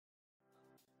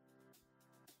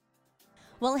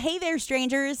Well, hey there,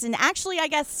 strangers. And actually, I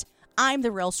guess I'm the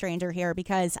real stranger here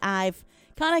because I've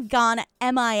kind of gone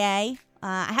MIA.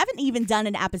 I haven't even done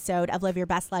an episode of Live Your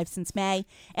Best Life since May.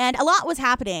 And a lot was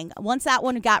happening. Once that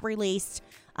one got released,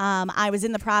 I was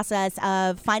in the process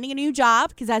of finding a new job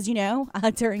because, as you know,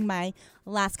 during my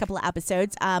last couple of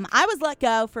episodes, I was let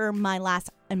go for my last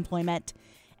employment.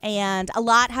 And a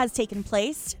lot has taken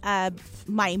place.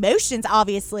 My emotions,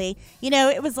 obviously,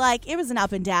 it was an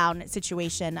up and down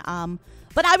situation.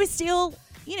 But I was still,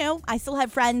 I still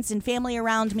had friends and family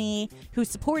around me who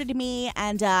supported me,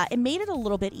 and it made it a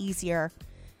little bit easier.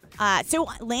 So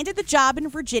I landed the job in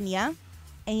Virginia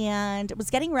and was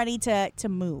getting ready to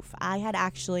move. I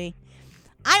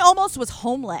almost was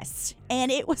homeless,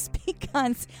 and it was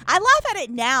because I laugh at it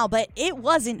now, but it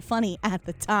wasn't funny at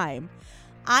the time.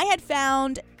 I had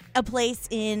found a place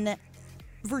in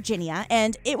Virginia,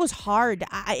 and it was hard.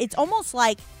 It's almost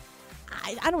like,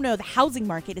 I don't know, the housing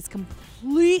market is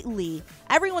completely,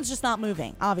 everyone's just not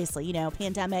moving. Obviously,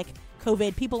 pandemic,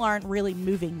 COVID, people aren't really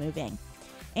moving.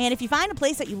 And if you find a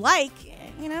place that you like,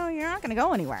 you're not going to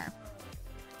go anywhere.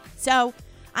 So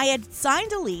I had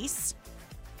signed a lease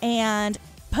and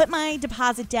put my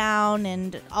deposit down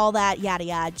and all that yada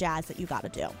yada jazz that you got to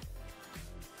do.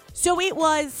 So it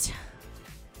was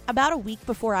about a week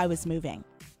before I was moving.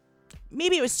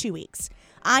 Maybe it was 2 weeks.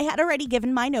 I had already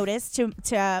given my notice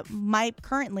to my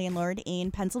current landlord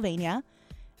in Pennsylvania.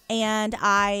 And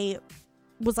I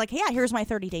was like, hey, yeah, here's my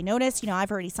 30-day notice. I've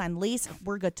already signed the lease.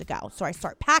 We're good to go. So I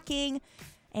start packing.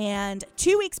 And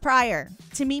 2 weeks prior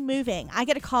to me moving, I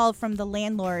get a call from the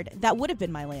landlord that would have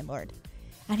been my landlord.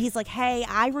 And he's like, hey,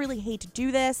 I really hate to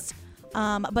do this,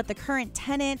 but the current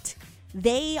tenant,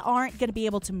 they aren't going to be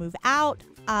able to move out.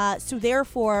 So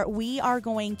therefore, we are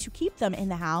going to keep them in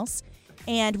the house,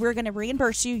 and we're going to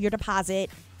reimburse you your deposit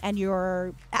and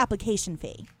your application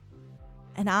fee.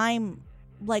 And I'm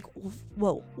like,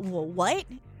 whoa, what?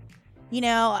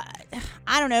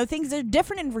 I don't know. Things are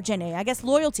different in Virginia. I guess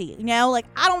loyalty,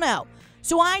 I don't know.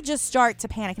 So I just start to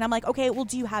panic, and I'm like, okay, well,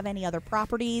 do you have any other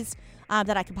properties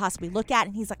that I could possibly look at?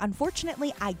 And he's like,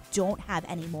 unfortunately, I don't have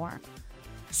any more.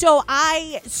 So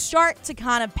I start to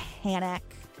kind of panic.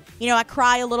 I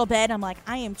cry a little bit. I'm like,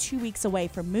 I am 2 weeks away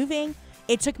from moving.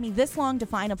 It took me this long to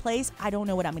find a place. I don't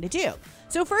know what I'm going to do.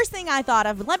 So first thing I thought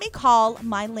of, let me call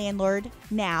my landlord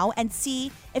now and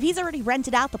see if he's already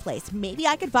rented out the place. Maybe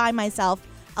I could buy myself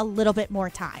a little bit more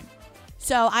time.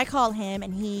 So I call him,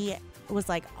 and he was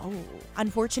like, oh,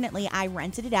 unfortunately, I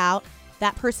rented it out.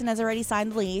 That person has already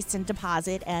signed the lease and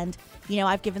deposit. And,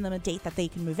 I've given them a date that they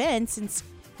can move in since,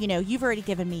 you've already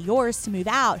given me yours to move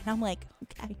out. And I'm like,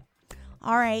 okay.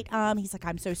 All right. He's like,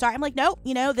 I'm so sorry. I'm like, nope,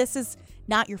 this is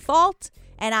not your fault,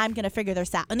 and I'm going to figure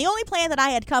this out. And the only plan that I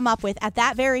had come up with at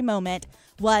that very moment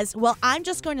was, well, I'm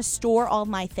just going to store all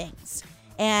my things.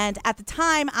 And at the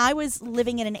time, I was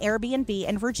living in an Airbnb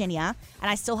in Virginia,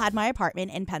 and I still had my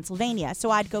apartment in Pennsylvania.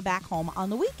 So I'd go back home on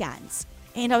the weekends.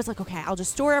 And I was like, okay, I'll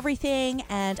just store everything,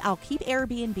 and I'll keep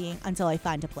Airbnb until I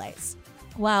find a place.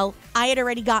 Well, I had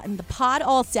already gotten the pod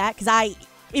all set because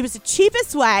it was the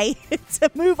cheapest way to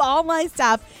move all my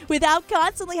stuff without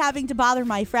constantly having to bother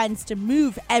my friends to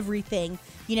move everything,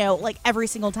 like every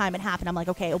single time it happened. I'm like,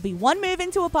 okay, it'll be one move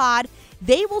into a pod.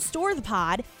 They will store the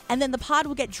pod, and then the pod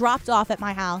will get dropped off at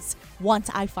my house once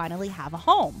I finally have a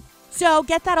home. So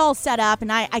get that all set up, and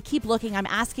I keep looking. I'm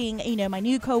asking, my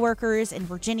new coworkers in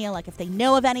Virginia, like if they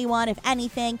know of anyone, if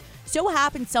anything. So what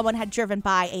happened, someone had driven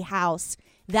by a house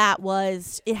that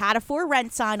it had a for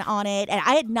rent sign on it, and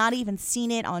I had not even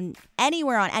seen it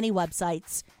anywhere on any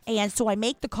websites. And so I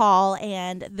make the call,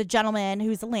 and the gentleman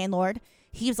who's the landlord,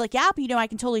 he was like, yeah, but I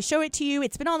can totally show it to you.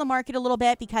 It's been on the market a little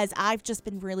bit because I've just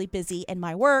been really busy in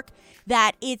my work,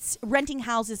 that it's renting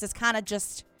houses is kind of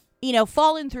just,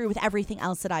 fallen through with everything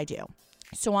else that I do.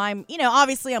 So I'm,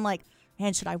 obviously I'm like,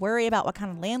 man, should I worry about what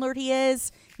kind of landlord he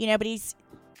is? But he's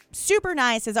super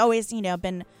nice, has always,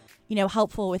 been,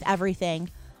 helpful with everything.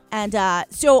 And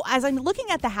so as I'm looking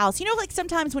at the house, like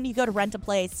sometimes when you go to rent a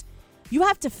place, you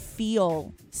have to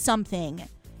feel something,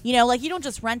 like you don't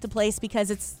just rent a place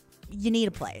because you need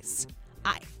a place.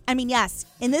 I mean, yes,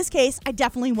 in this case, I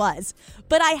definitely was.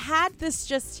 But I had this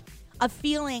just a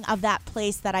feeling of that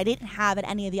place that I didn't have at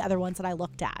any of the other ones that I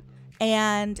looked at.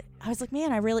 And I was like,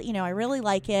 man, I really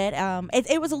like it.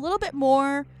 It was a little bit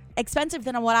more expensive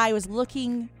than what I was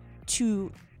looking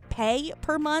to pay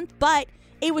per month, but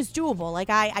it was doable.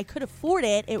 Like I could afford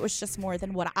it. It was just more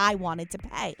than what I wanted to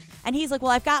pay. And he's like,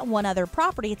 well, I've got one other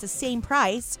property. It's the same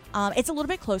price. It's a little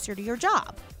bit closer to your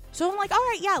job. So I'm like, all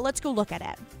right, yeah, let's go look at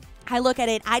it. I look at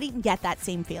it. I didn't get that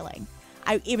same feeling.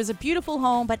 It was a beautiful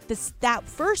home, but that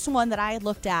first one that I had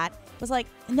looked at, was like,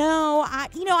 no,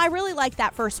 I really liked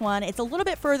that first one. It's a little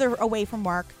bit further away from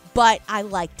work, but I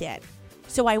liked it.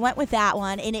 So I went with that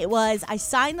one, and I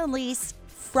signed the lease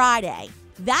Friday.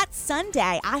 That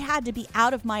Sunday, I had to be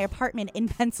out of my apartment in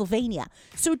Pennsylvania.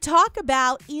 So talk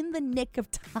about in the nick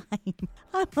of time.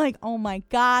 I'm like, oh my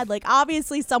God. Like,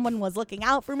 obviously someone was looking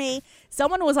out for me.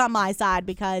 Someone was on my side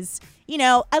because,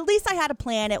 at least I had a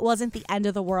plan. It wasn't the end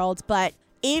of the world, but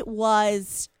it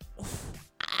was,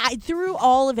 through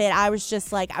all of it, I was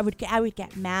just like, I would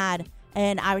get mad,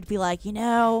 and I would be like,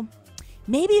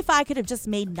 maybe if I could have just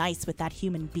made nice with that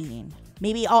human being,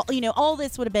 maybe all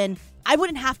this would have been, I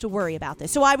wouldn't have to worry about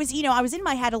this. So I was in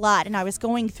my head a lot, and I was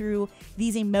going through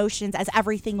these emotions as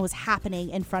everything was happening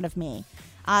in front of me.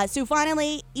 So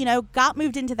finally, got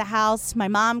moved into the house. My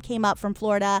mom came up from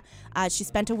Florida. She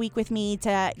spent a week with me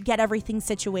to get everything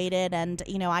situated. And,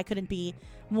 I couldn't be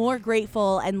more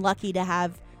grateful and lucky to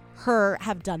have her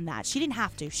have done that. She didn't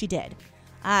have to. She did.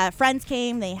 Friends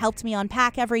came. They helped me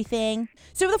unpack everything.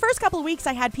 So for the first couple of weeks,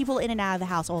 I had people in and out of the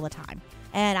house all the time.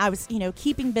 And I was,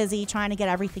 keeping busy, trying to get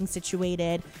everything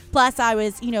situated. Plus, I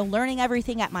was, learning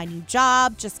everything at my new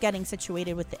job, just getting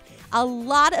situated with it. A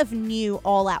lot of new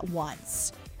all at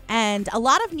once. And a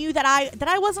lot of new that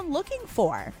I wasn't looking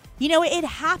for. It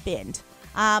happened.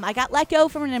 I got let go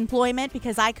from an employment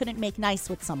because I couldn't make nice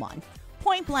with someone.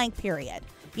 Point blank, period.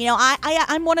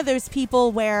 I'm one of those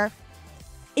people where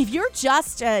if you're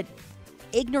just an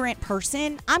ignorant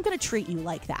person, I'm going to treat you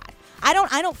like that. I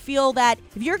don't feel that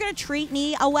if you're going to treat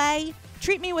me away,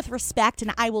 treat me with respect,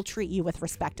 and I will treat you with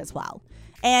respect as well.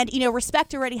 And,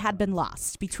 respect already had been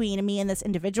lost between me and this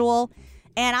individual.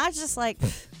 And I was just like,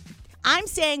 I'm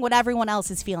saying what everyone else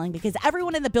is feeling because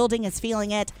everyone in the building is feeling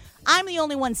it. I'm the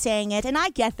only one saying it. And I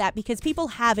get that because people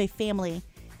have a family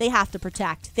they have to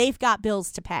protect. They've got bills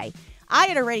to pay. I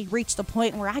had already reached the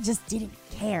point where I just didn't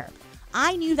care.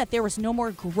 I knew that there was no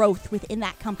more growth within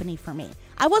that company for me.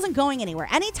 I wasn't going anywhere.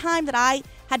 Anytime that I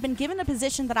had been given a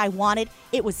position that I wanted,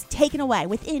 it was taken away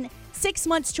within 6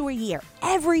 months to a year.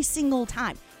 Every single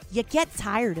time. You get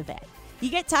tired of it. You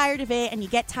get tired of it, and you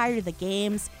get tired of the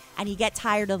games, and you get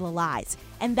tired of the lies.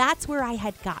 And that's where I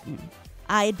had gotten.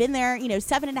 I had been there,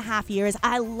 7.5 years.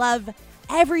 I love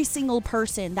every single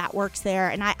person that works there,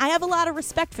 and I have a lot of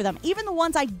respect for them. Even the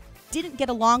ones I didn't get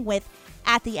along with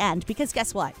at the end, because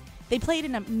guess what? They played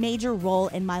a major role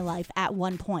in my life at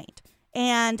one point.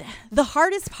 And the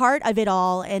hardest part of it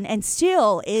all, and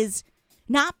still, is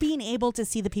not being able to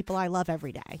see the people I love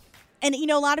every day. And,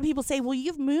 a lot of people say, well,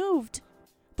 you've moved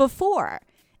before.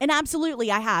 And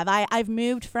absolutely, I have. I've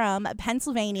moved from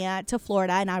Pennsylvania to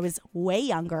Florida, and I was way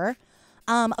younger.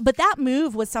 But that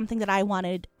move was something that I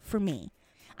wanted for me.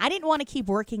 I didn't want to keep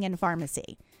working in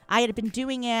pharmacy. I had been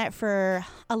doing it for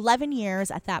 11 years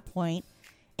at that point.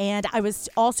 And I was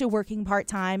also working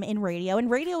part-time in radio.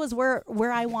 And radio was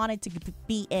where I wanted to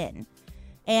be in.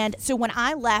 And so when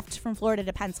I left from Florida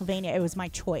to Pennsylvania, it was my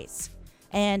choice.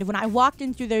 And when I walked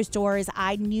in through those doors,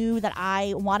 I knew that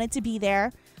I wanted to be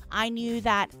there. I knew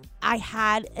that I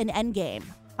had an end game.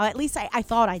 At least I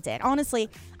thought I did. Honestly,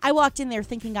 I walked in there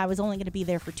thinking I was only going to be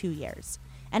there for 2 years.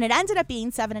 And it ended up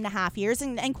being 7.5 years.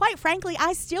 And quite frankly,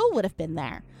 I still would have been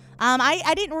there.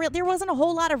 There wasn't a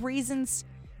whole lot of reasons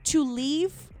to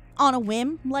leave on a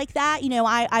whim like that.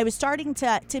 I was starting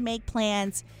to make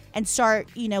plans and start,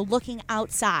 looking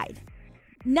outside.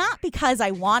 Not because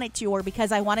I wanted to or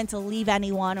because I wanted to leave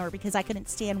anyone or because I couldn't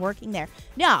stand working there.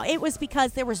 No, it was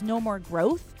because there was no more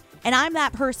growth. And I'm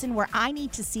that person where I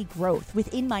need to see growth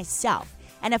within myself.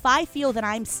 And if I feel that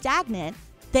I'm stagnant,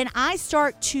 then I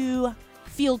start to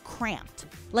feel cramped.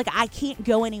 Like I can't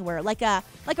go anywhere, like a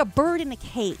bird in a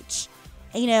cage.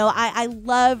 I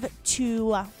love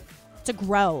to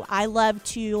grow. I love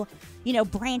to,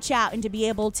 branch out and to be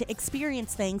able to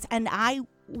experience things. And I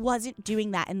wasn't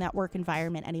doing that in that work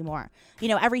environment anymore.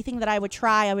 Everything that I would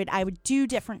try, I would do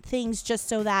different things just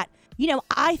so that,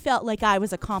 I felt like I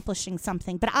was accomplishing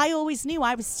something. But I always knew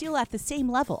I was still at the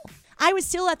same level. I was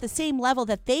still at the same level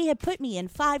that they had put me in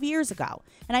 5 years ago.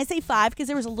 And I say 5 because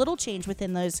there was a little change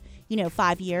within those,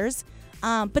 5 years.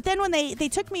 But then when they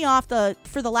took me off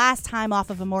for the last time off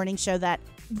of a morning show that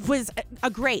was a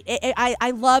great.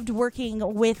 I loved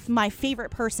working with my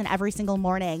favorite person every single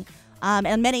morning.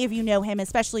 And many of you know him,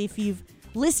 especially if you've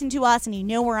listened to us and you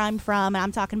know where I'm from. And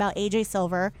I'm talking about AJ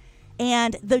Silver.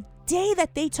 And the day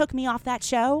that they took me off that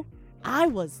show, I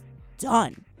was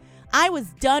done. I was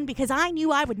done because I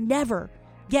knew I would never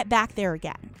get back there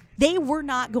again. They were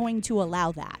not going to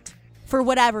allow that for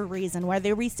whatever reason,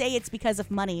 whether we say it's because of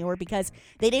money or because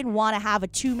they didn't want to have a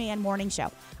 2-man morning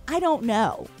show. I don't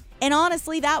know. And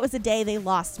honestly, that was the day they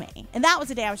lost me. And that was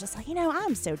the day I was just like,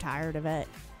 I'm so tired of it.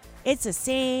 It's the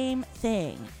same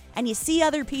thing. And you see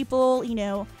other people,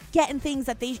 getting things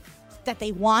that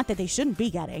they want that they shouldn't be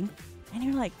getting. And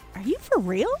you're like, are you for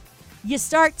real? You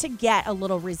start to get a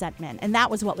little resentment. And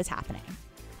that was what was happening.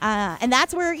 And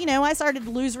that's where, I started to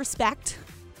lose respect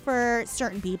for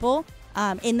certain people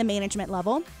in the management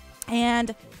level.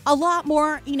 And a lot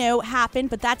more, happened,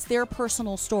 but that's their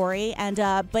personal story. And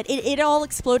but it all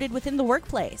exploded within the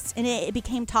workplace, and it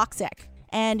became toxic.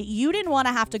 And you didn't want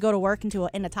to have to go to work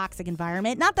in a toxic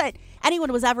environment. Not that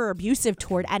anyone was ever abusive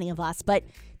toward any of us, but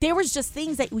there was just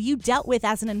things that you dealt with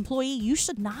as an employee you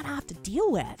should not have to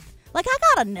deal with. Like, I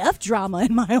got enough drama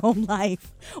in my own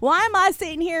life. Why am I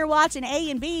sitting here watching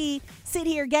A and B sit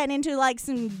here getting into like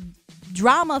some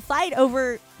drama fight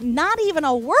over not even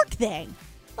a work thing?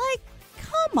 Like,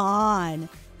 come on.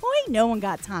 Boy, no one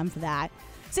got time for that.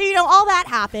 So, all that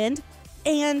happened,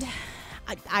 and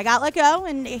I got let go,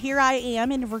 and here I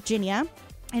am in Virginia.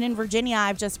 And in Virginia,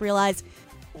 I've just realized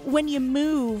when you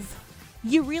move,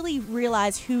 you really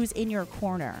realize who's in your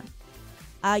corner.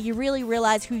 You really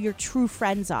realize who your true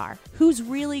friends are, who's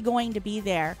really going to be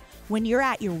there when you're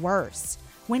at your worst,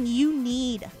 when you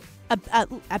need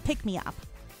a pick-me-up,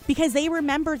 because they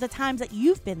remember the times that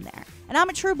you've been there. And I'm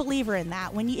a true believer in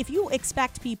that. If you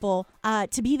expect people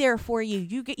to be there for you,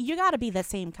 you got to be the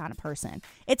same kind of person.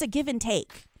 It's a give and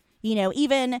take.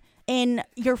 Even in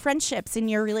your friendships, in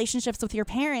your relationships with your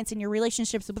parents, in your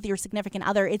relationships with your significant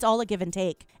other, it's all a give and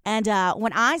take. And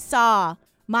when I saw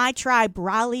my tribe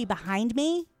rally behind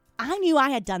me, I knew I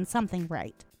had done something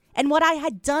right. And what I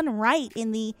had done right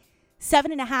in the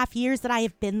 7.5 years that I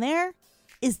have been there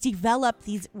is develop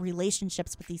these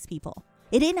relationships with these people.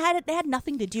 It had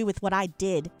nothing to do with what I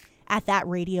did at that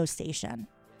radio station.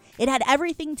 It had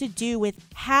everything to do with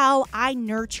how I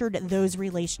nurtured those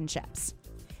relationships.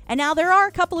 And now there are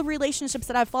a couple of relationships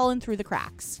that have fallen through the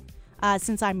cracks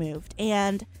since I moved.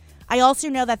 And I also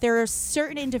know that there are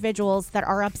certain individuals that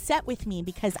are upset with me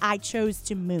because I chose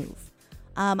to move.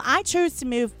 I chose to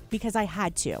move because I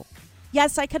had to.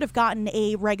 Yes, I could have gotten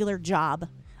a regular job.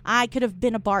 I could have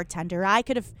been a bartender. I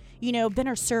could have, been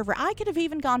a server. I could have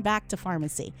even gone back to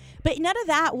pharmacy. But none of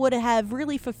that would have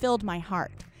really fulfilled my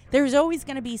heart. There's always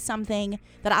going to be something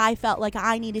that I felt like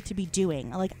I needed to be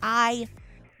doing. Like I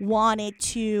wanted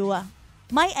to,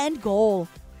 my end goal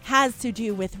has to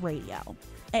do with radio.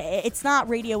 It's not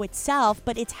radio itself,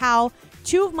 but it's how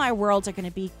two of my worlds are going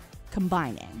to be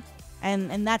combining.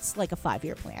 And that's like a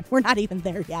 5-year plan. We're not even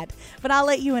there yet, but I'll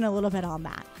let you in a little bit on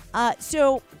that.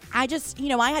 So I just,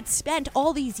 I had spent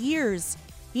all these years,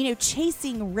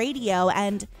 chasing radio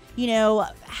and,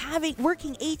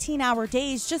 working 18-hour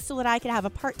days just so that I could have a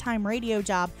part-time radio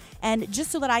job and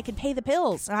just so that I could pay the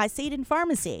bills. I stayed in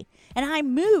pharmacy, and I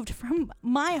moved from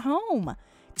my home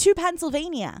to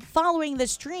Pennsylvania following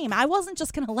this dream. I wasn't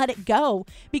just going to let it go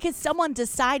because someone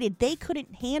decided they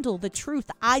couldn't handle the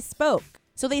truth I spoke.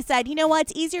 So they said, you know what,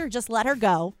 it's easier to just let her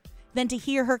go than to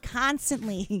hear her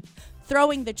constantly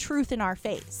throwing the truth in our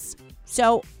face.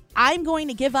 So I'm going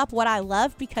to give up what I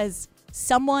love because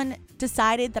someone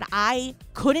decided that I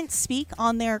couldn't speak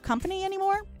on their company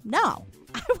anymore? No,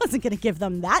 I wasn't going to give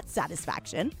them that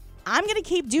satisfaction. I'm going to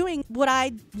keep doing what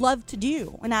I love to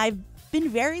do. And I've been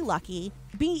very lucky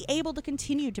be able to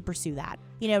continue to pursue that.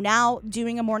 Now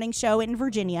doing a morning show in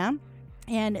Virginia,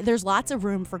 and there's lots of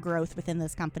room for growth within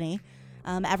this company.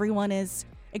 Everyone is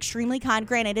extremely kind.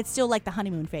 Granted, it's still like the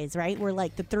honeymoon phase, right? We're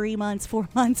like the 3 months, 4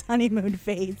 months honeymoon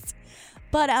phase.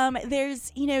 But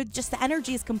there's, just the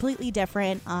energy is completely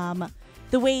different.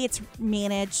 The way it's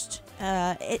managed,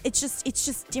 it's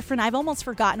just different. I've almost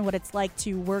forgotten what it's like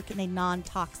to work in a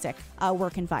non-toxic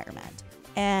work environment.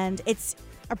 And it's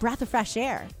a breath of fresh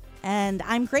air. And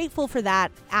I'm grateful for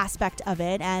that aspect of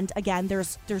it. And again,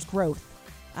 there's growth.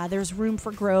 There's room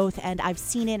for growth, and I've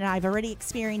seen it, and I've already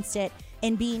experienced it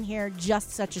in being here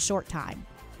just such a short time.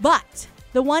 But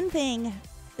the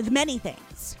many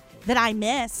things that I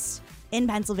miss in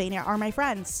Pennsylvania are my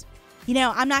friends.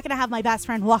 I'm not going to have my best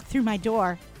friend walk through my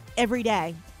door every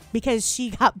day because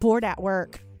she got bored at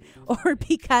work or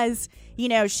because,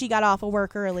 she got off of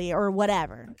work early or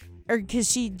whatever, or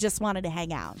because she just wanted to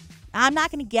hang out. I'm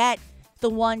not going to get the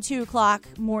 1-2 o'clock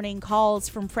morning calls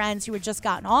from friends who had just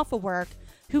gotten off of work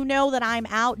who know that I'm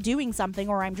out doing something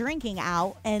or I'm drinking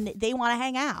out and they want to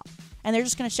hang out and they're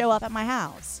just going to show up at my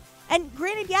house. And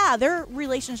granted, yeah, there are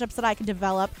relationships that I can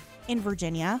develop in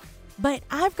Virginia, but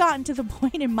I've gotten to the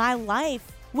point in my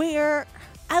life where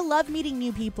I love meeting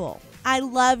new people. I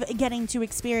love getting to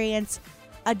experience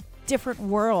a different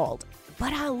world,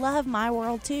 but I love my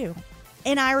world too.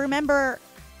 And I remember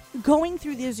going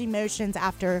through those emotions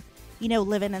after,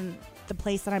 living in the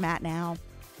place that I'm at now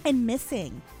and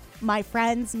missing my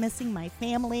friends, missing my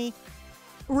family,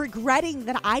 regretting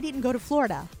that I didn't go to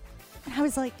Florida. And I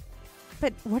was like,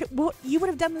 but what you would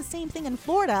have done the same thing in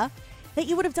Florida that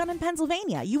you would have done in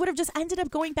Pennsylvania. You would have just ended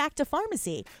up going back to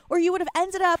pharmacy, or you would have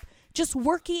ended up just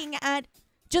working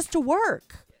just to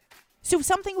work. So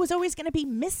something was always going to be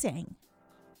missing.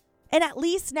 And at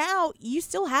least now you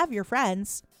still have your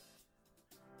friends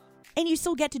and you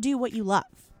still get to do what you love.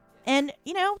 And,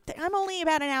 I'm only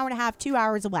about an hour and a half, 2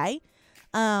 hours away.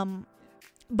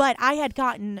 But I had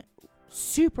gotten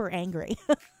super angry.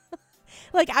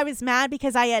 Like, I was mad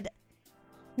because I had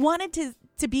wanted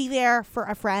to be there for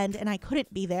a friend and I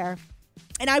couldn't be there.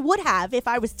 And I would have if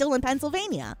I was still in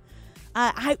Pennsylvania.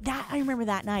 I remember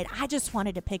that night. I just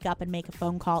wanted to pick up and make a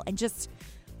phone call and just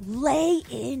lay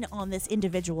in on this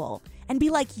individual and be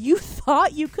like, you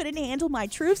thought you couldn't handle my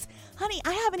truths? Honey,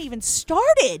 I haven't even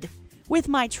started with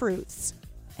my truths.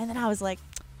 And then I was like,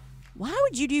 why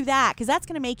would you do that? Because that's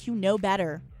going to make you know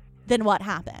better than what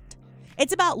happened.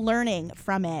 It's about learning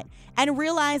from it and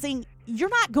realizing you're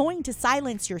not going to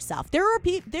silence yourself. There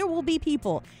will be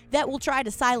people that will try to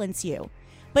silence you.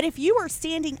 But if you are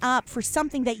standing up for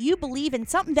something that you believe in,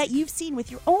 something that you've seen with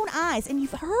your own eyes and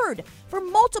you've heard from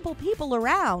multiple people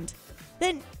around,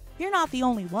 then you're not the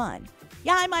only one.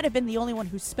 Yeah, I might have been the only one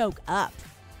who spoke up,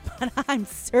 but I'm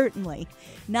certainly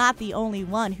not the only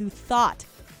one who thought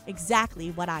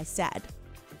exactly what I said.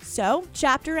 So,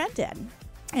 chapter ended.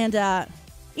 And,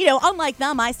 unlike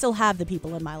them, I still have the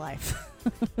people in my life.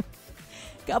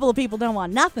 A couple of people don't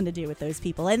want nothing to do with those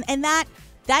people. And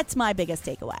that's my biggest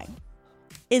takeaway.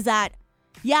 Is that,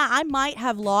 yeah, I might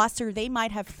have lost, or they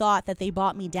might have thought that they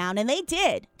bought me down, and they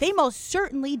did. They most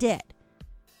certainly did.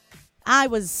 I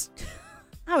was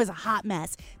a hot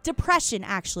mess. Depression,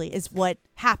 actually, is what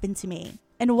happened to me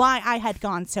and why I had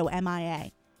gone so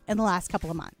MIA in the last couple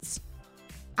of months.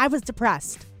 I was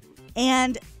depressed.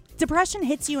 And depression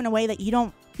hits you in a way that you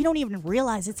don't even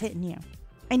realize it's hitting you.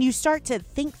 And you start to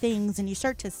think things and you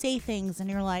start to say things and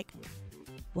you're like,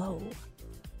 whoa,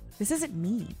 this isn't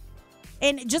me.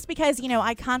 And just because,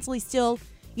 I constantly still,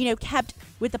 kept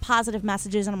with the positive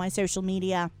messages on my social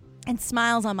media and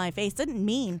smiles on my face didn't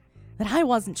mean that I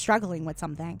wasn't struggling with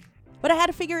something. But I had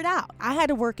to figure it out. I had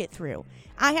to work it through.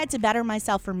 I had to better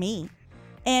myself for me.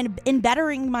 And in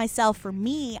bettering myself for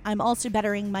me, I'm also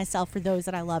bettering myself for those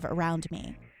that I love around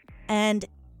me. And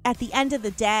at the end of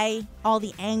the day, all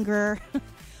the anger,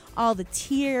 all the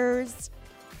tears,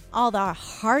 all the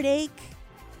heartache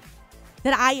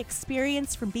that I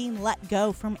experienced from being let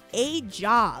go from a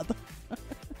job.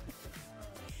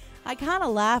 I kind of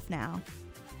laugh now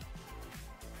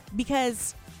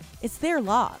because it's their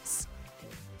loss.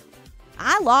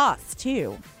 I lost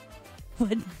too,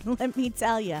 but let me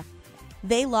tell you,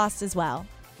 they lost as well.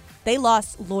 They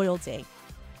lost loyalty.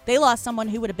 They lost someone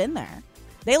who would have been there.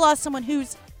 They lost someone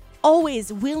who's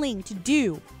always willing to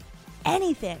do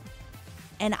anything.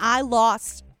 And I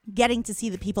lost getting to see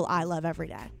the people I love every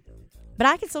day. But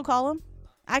I can still call them.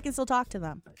 I can still talk to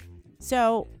them.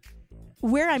 So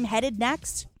where I'm headed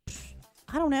next,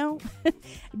 I don't know.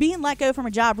 Being let go from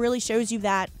a job really shows you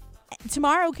that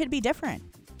tomorrow could be different.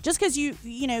 Just because you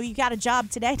got a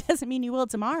job today doesn't mean you will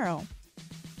tomorrow.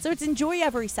 So it's enjoy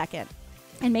every second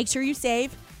and make sure you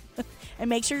save and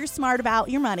make sure you're smart about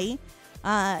your money.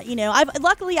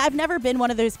 I've never been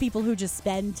one of those people who just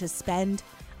spend to spend.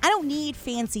 I don't need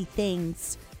fancy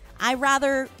things. I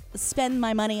rather spend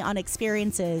my money on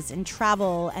experiences and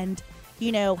travel and,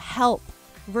 help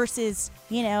versus,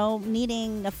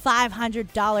 needing a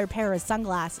 $500 pair of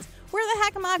sunglasses. Where the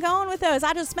heck am I going with those?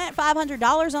 I just spent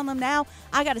 $500 on them now.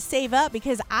 I got to save up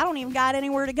because I don't even got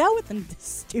anywhere to go with them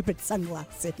stupid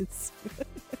sunglasses.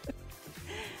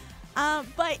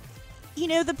 But,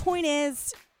 the point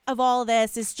of all of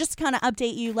this is just kind of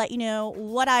update you, let you know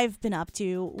what I've been up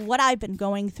to, what I've been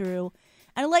going through,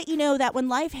 and let you know that when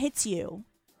life hits you,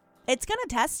 it's going to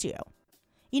test you.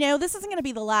 This isn't going to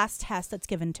be the last test that's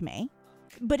given to me,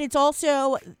 but it's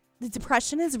also, the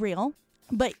depression is real,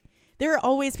 but there are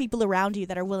always people around you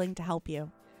that are willing to help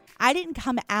you. I didn't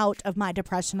come out of my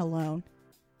depression alone.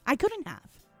 I couldn't have.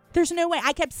 There's no way.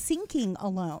 I kept sinking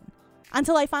alone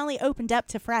until I finally opened up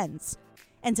to friends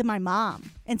and to my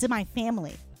mom and to my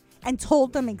family and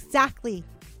told them exactly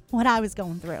what I was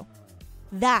going through.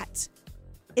 That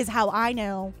is how I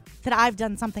know that I've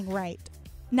done something right.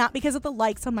 Not because of the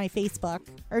likes on my Facebook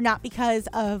or not because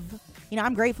of,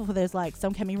 I'm grateful for those likes,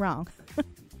 don't get me wrong.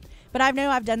 But I know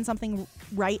I've done something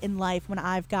right in life when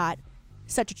I've got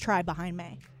such a tribe behind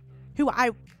me who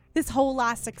this whole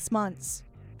last 6 months,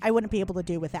 I wouldn't be able to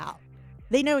do without.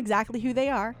 They know exactly who they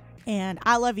are, and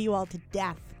I love you all to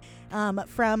death.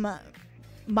 From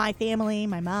my family,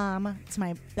 my mom, to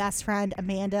my best friend,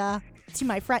 Amanda, to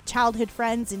my childhood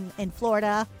friends in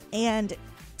Florida, and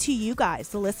to you guys,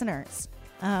 the listeners.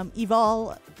 You've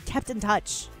all kept in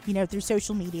touch, through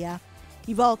social media.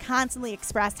 You've all constantly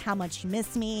expressed how much you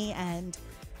miss me. And,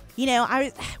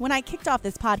 when I kicked off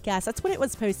this podcast, that's what it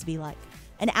was supposed to be like.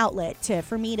 An outlet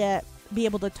for me to be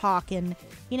able to talk and,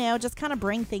 just kind of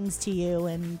bring things to you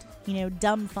and,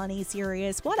 dumb, funny,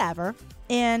 serious, whatever.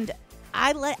 And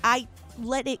I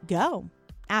let it go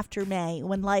after May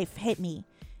when life hit me.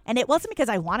 And it wasn't because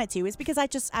I wanted to. It's because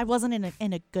I wasn't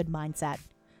in a good mindset.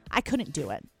 I couldn't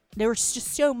do it. There was just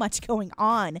so much going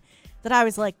on that I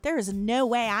was like, there is no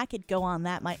way I could go on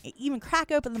that mic, even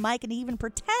crack open the mic and even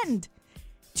pretend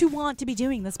to want to be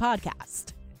doing this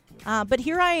podcast. But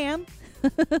here I am,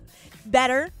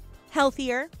 better,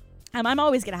 healthier. I'm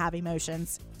always going to have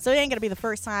emotions. So it ain't going to be the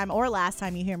first time or last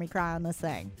time you hear me cry on this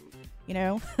thing.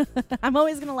 I'm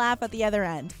always going to laugh at the other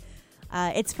end.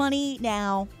 It's funny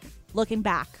now looking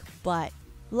back, but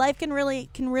life can really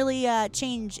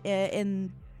change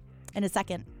in a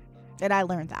second. And I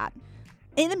learned that.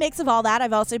 In the mix of all that,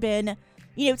 I've also been,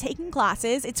 taking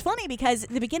classes. It's funny because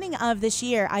the beginning of this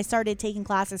year, I started taking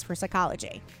classes for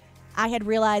psychology. I had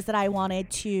realized that I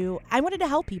wanted to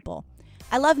help people.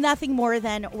 I love nothing more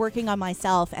than working on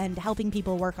myself and helping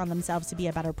people work on themselves to be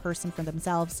a better person for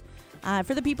themselves,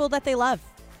 for the people that they love.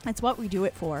 That's what we do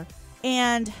it for.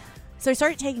 And so I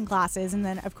started taking classes, and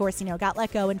then, of course, got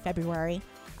let go in February.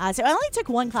 So I only took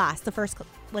one class the first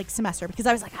semester because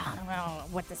I was like, I don't know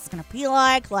what this is going to be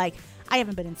like. Like, I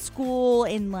haven't been in school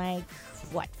in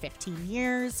 15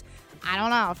 years. I don't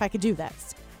know if I could do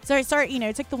this. So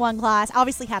I took the one class.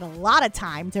 Obviously had a lot of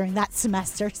time during that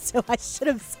semester, so I should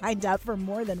have signed up for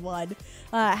more than one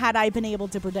had I been able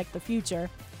to predict the future.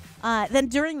 Then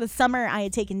during the summer, I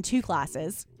had taken 2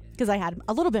 classes because I had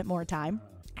a little bit more time.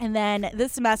 And then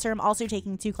this semester, I'm also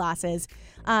taking 2 classes.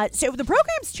 So the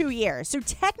program's 2 years. So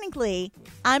technically,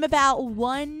 I'm about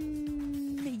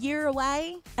 1 year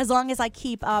away. As long as I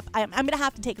keep up, I'm going to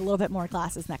have to take a little bit more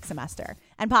classes next semester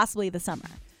and possibly the summer.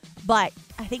 But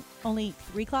I think only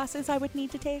 3 classes I would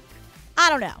need to take. I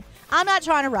don't know. I'm not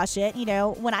trying to rush it.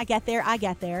 When I get there, I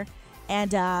get there.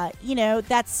 And,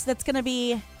 that's going to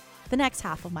be the next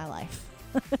half of my life.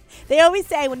 They always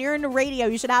say when you're in the radio,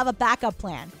 you should have a backup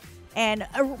plan. And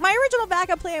my original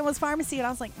backup plan was pharmacy. And I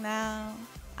was like, no,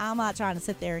 I'm not trying to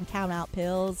sit there and count out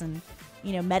pills and,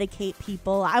 medicate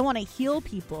people. I want to heal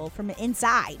people from the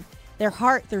inside, their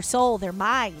heart, their soul, their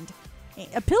mind.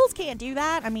 Pills can't do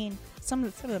that. I mean, some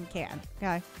of them can.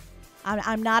 Okay.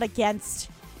 I'm not against,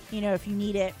 if you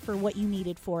need it for what you need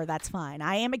it for, that's fine.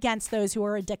 I am against those who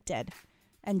are addicted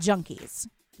and junkies.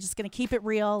 Just going to keep it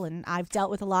real. And I've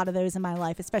dealt with a lot of those in my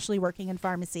life, especially working in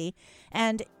pharmacy.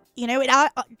 And,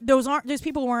 those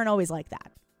people weren't always like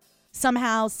that.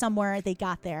 Somehow, somewhere, they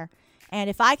got there. And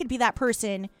if I could be that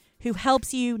person who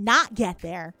helps you not get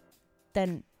there,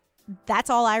 then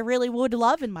that's all I really would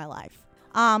love in my life.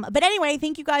 But anyway,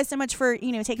 thank you guys so much for,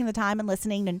 taking the time and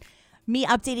listening and me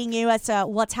updating you as to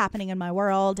what's happening in my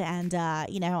world. And,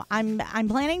 I'm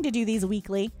planning to do these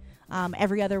weekly,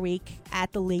 every other week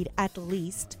at the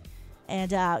least.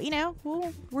 And,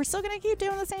 we're still going to keep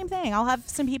doing the same thing. I'll have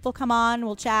some people come on.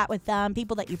 We'll chat with them,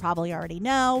 people that you probably already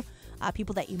know,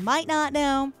 people that you might not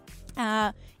know.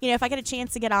 If I get a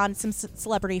chance to get on some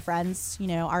celebrity friends,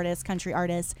 artists, country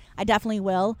artists, I definitely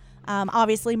will.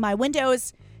 Obviously, my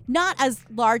window's not as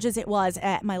large as it was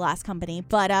at my last company,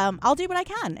 but I'll do what I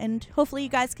can. And hopefully you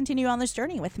guys continue on this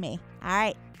journey with me. All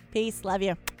right. Peace. Love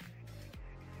you.